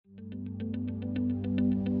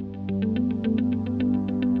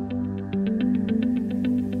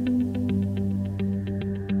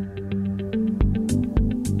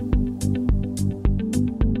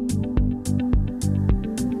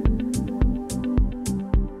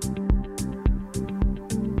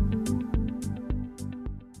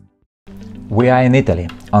We are in Italy,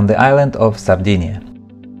 on the island of Sardinia.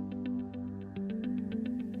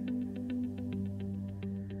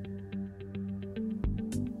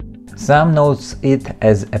 Some notes it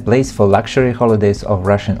as a place for luxury holidays of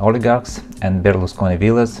Russian oligarchs and Berlusconi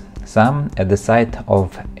villas, some at the site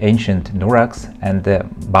of ancient nuraks and the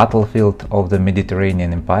battlefield of the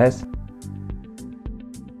Mediterranean empires.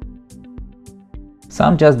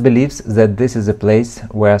 Some just believes that this is a place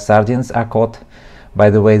where sardines are caught. By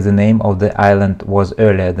the way, the name of the island was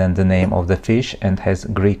earlier than the name of the fish and has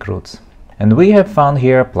Greek roots. And we have found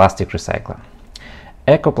here plastic recycler.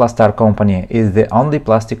 Ecoplastar company is the only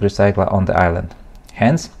plastic recycler on the island.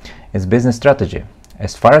 Hence, its business strategy,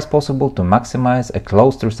 as far as possible to maximize a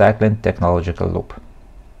closed recycling technological loop.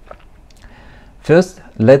 First,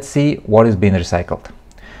 let's see what is being recycled.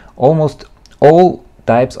 Almost all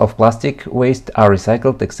types of plastic waste are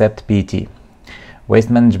recycled except PET. Waste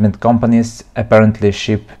management companies apparently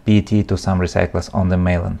ship PET to some recyclers on the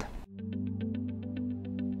mainland.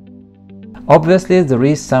 Obviously, there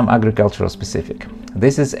is some agricultural specific.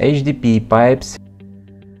 This is HDP pipes.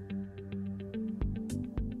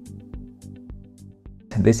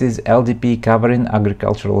 This is LDP covering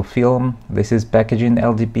agricultural film. This is packaging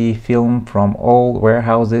LDP film from all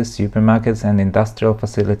warehouses, supermarkets and industrial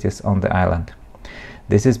facilities on the island.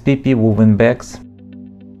 This is PP woven bags.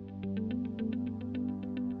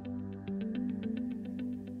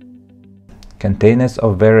 Containers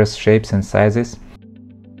of various shapes and sizes.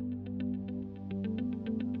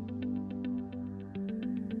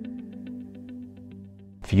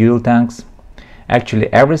 Fuel tanks.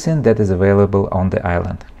 Actually everything that is available on the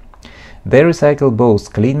island. They recycle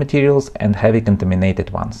both clean materials and heavy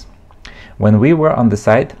contaminated ones. When we were on the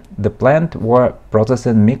site, the plant were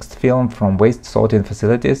processing mixed film from waste sorting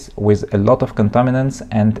facilities with a lot of contaminants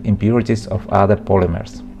and impurities of other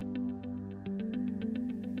polymers.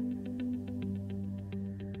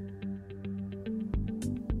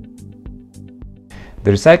 The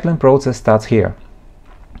recycling process starts here,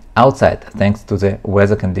 outside, thanks to the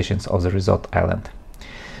weather conditions of the resort island.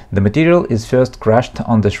 The material is first crushed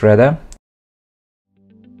on the shredder.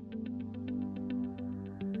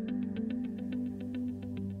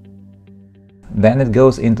 Then it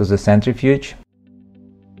goes into the centrifuge.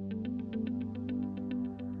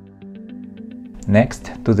 Next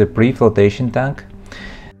to the pre-flotation tank.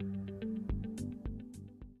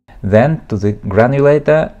 Then to the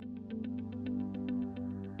granulator.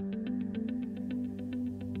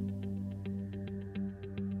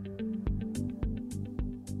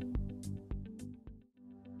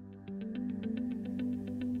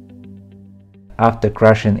 After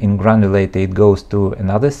crushing in granulate, it goes to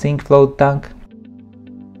another sink float tank.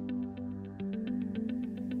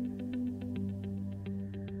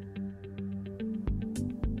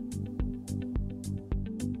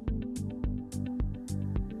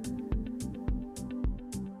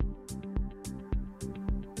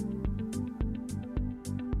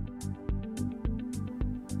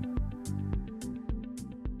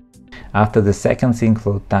 After the second sink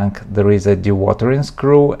float tank, there is a dewatering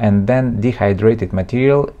screw, and then dehydrated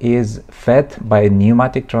material is fed by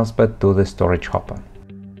pneumatic transport to the storage hopper.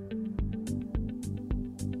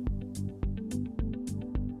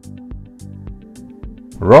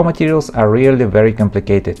 Raw materials are really very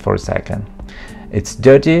complicated for recycling. It's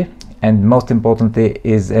dirty and most importantly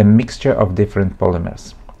is a mixture of different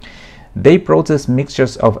polymers. They process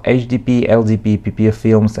mixtures of HDP, LDP, PP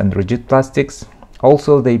films and rigid plastics.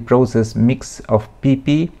 Also, they process mix of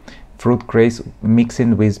PP, fruit craze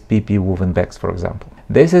mixing with PP woven bags, for example.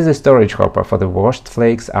 This is a storage hopper for the washed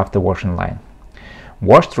flakes after washing line.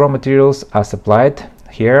 Washed raw materials are supplied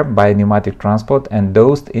here by pneumatic transport and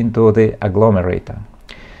dosed into the agglomerator.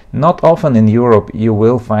 Not often in Europe you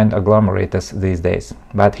will find agglomerators these days,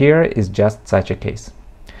 but here is just such a case.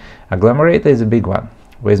 Agglomerator is a big one,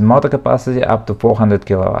 with motor capacity up to 400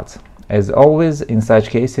 kilowatts. As always, in such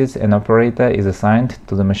cases, an operator is assigned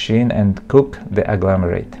to the machine and cook the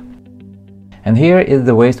agglomerate. And here is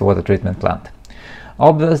the wastewater treatment plant.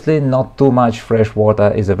 Obviously, not too much fresh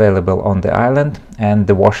water is available on the island, and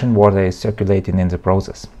the washing water is circulating in the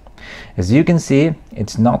process. As you can see,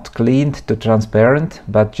 it's not cleaned to transparent,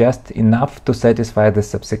 but just enough to satisfy the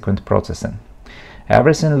subsequent processing.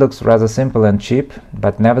 Everything looks rather simple and cheap,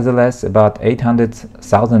 but nevertheless about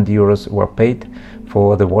 800,000 euros were paid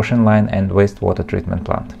for the washing line and wastewater treatment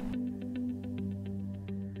plant.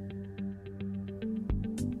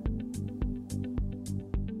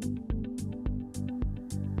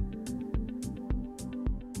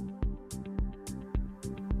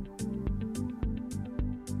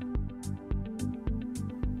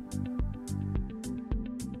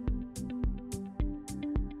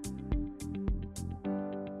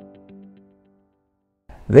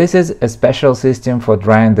 This is a special system for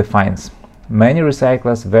drying the fines. Many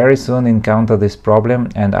recyclers very soon encounter this problem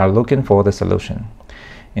and are looking for the solution.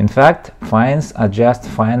 In fact, fines are just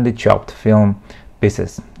finely chopped film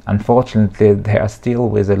pieces. Unfortunately, they are still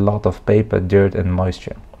with a lot of paper, dirt and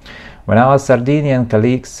moisture. When our Sardinian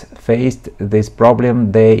colleagues faced this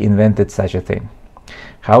problem, they invented such a thing.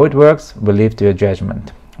 How it works, we leave to your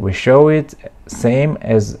judgment. We show it same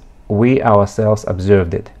as we ourselves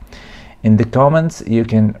observed it. In the comments, you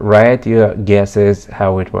can write your guesses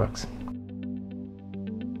how it works.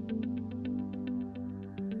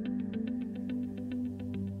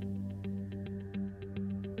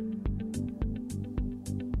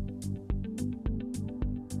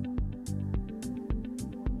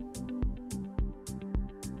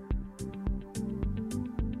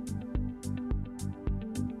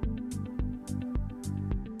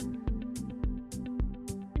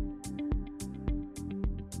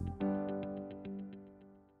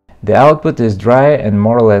 The output is dry and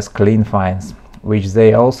more or less clean fines, which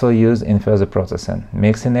they also use in further processing,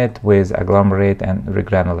 mixing it with agglomerate and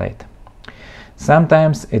regranulate.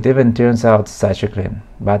 Sometimes it even turns out such a clean,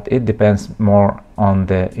 but it depends more on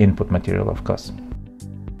the input material, of course.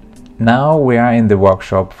 Now we are in the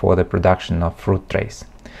workshop for the production of fruit trays.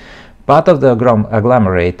 Part of the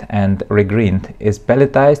agglomerate and regrind is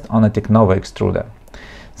pelletized on a Teknova extruder.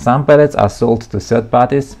 Some pellets are sold to third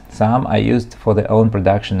parties, some are used for the own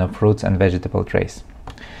production of fruits and vegetable trays.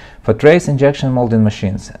 For trays injection molding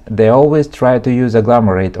machines, they always try to use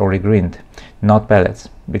agglomerate or regrind, not pellets,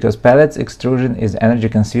 because pellets extrusion is energy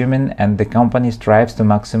consuming and the company strives to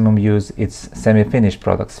maximum use its semi-finished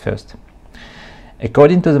products first.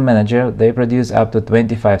 According to the manager, they produce up to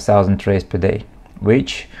 25,000 trays per day,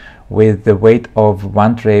 which, with the weight of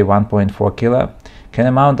one tray 1.4 kg, can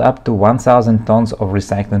amount up to 1,000 tons of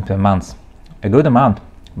recycling per month. A good amount,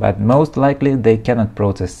 but most likely they cannot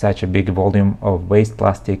process such a big volume of waste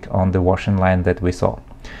plastic on the washing line that we saw.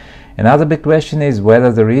 Another big question is whether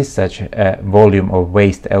there is such a volume of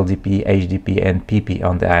waste LDP, HDP and PP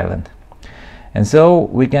on the island. And so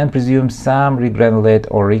we can presume some regranulate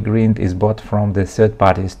or regrind is bought from the third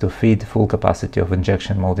parties to feed full capacity of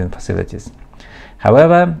injection molding facilities.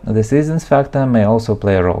 However, the seasons factor may also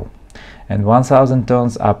play a role, and 1,000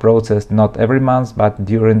 tons are processed not every month but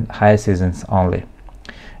during high seasons only.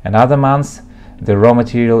 In other months, the raw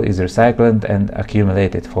material is recycled and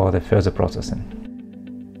accumulated for the further processing.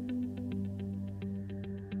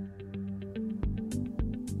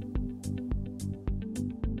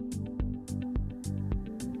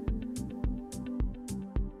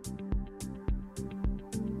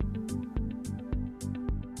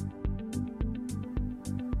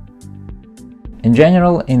 In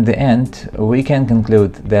general, in the end, we can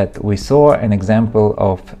conclude that we saw an example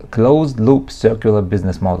of closed-loop circular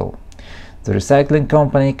business model. The recycling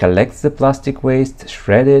company collects the plastic waste,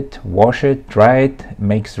 shreds it, washes it, dries it,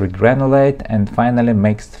 makes regranulate, and finally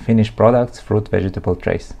makes finished products, fruit, vegetable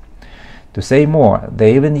trays. To say more,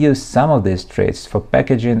 they even use some of these trays for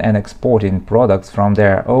packaging and exporting products from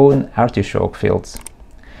their own artichoke fields.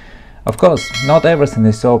 Of course, not everything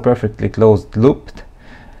is so perfectly closed-looped.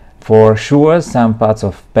 For sure, some parts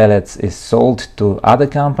of pellets is sold to other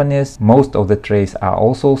companies. Most of the trays are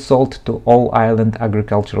also sold to all island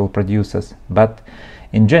agricultural producers, but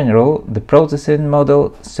in general, the processing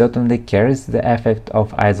model certainly carries the effect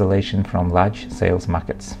of isolation from large sales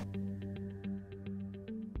markets.